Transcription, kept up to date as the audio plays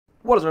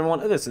What is up,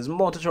 everyone? This is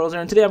Mototutorials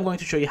here, and today I'm going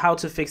to show you how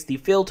to fix the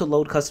fail to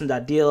load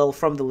custom.dll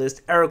from the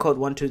list error code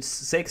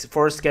 126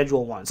 for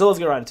Schedule 1. So let's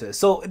get right into this.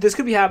 So this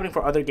could be happening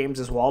for other games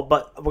as well,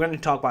 but we're going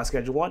to talk about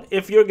Schedule 1.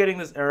 If you're getting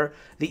this error,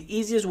 the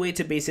easiest way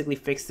to basically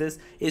fix this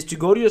is to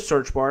go to your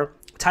search bar,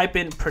 type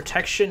in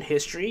protection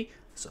history,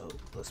 so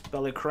let's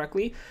spell it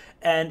correctly,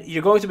 and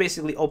you're going to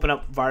basically open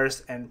up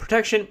virus and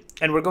protection,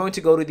 and we're going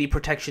to go to the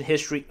protection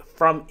history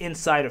from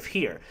inside of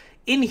here.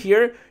 In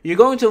here, you're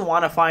going to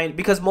want to find,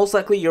 because most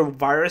likely your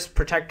virus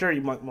protector,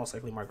 most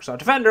likely Microsoft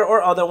Defender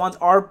or other ones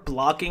are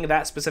blocking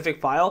that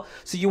specific file.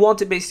 So you want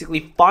to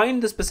basically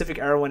find the specific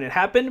error when it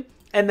happened,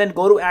 and then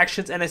go to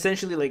actions and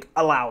essentially like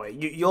allow it.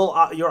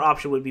 Your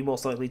option would be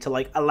most likely to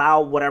like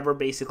allow whatever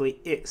basically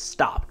it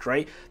stopped,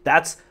 right?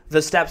 That's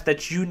the steps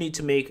that you need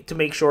to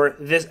make sure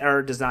this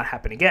error does not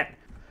happen again.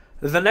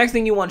 The next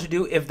thing you want to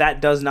do if that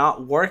does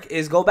not work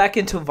is go back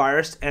into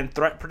virus and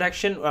threat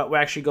protection. We're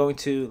actually going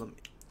to,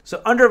 so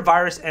under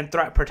virus and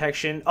threat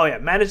protection,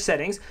 manage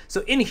settings.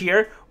 So in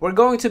here, we're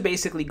going to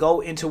basically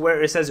go into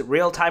where it says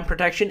real-time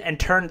protection and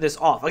turn this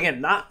off. Again,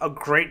 not a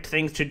great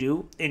thing to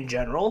do in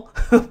general,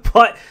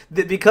 but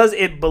because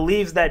it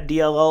believes that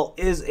DLL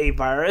is a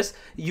virus,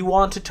 you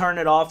want to turn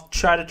it off,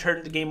 try to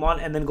turn the game on,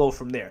 and then go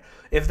from there.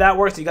 If that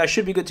works, you guys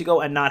should be good to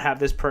go and not have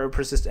this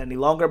persist any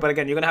longer. But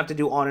again, you're going to have to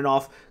do on and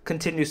off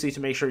continuously to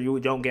make sure you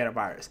don't get a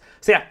virus.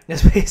 So yeah,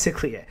 that's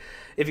basically it.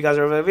 If you guys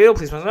are over the video,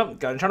 please thumbs up.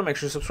 Got a channel, make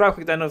sure to subscribe,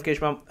 click that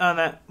notification bell, and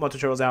that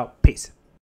Mototutorials out. Peace.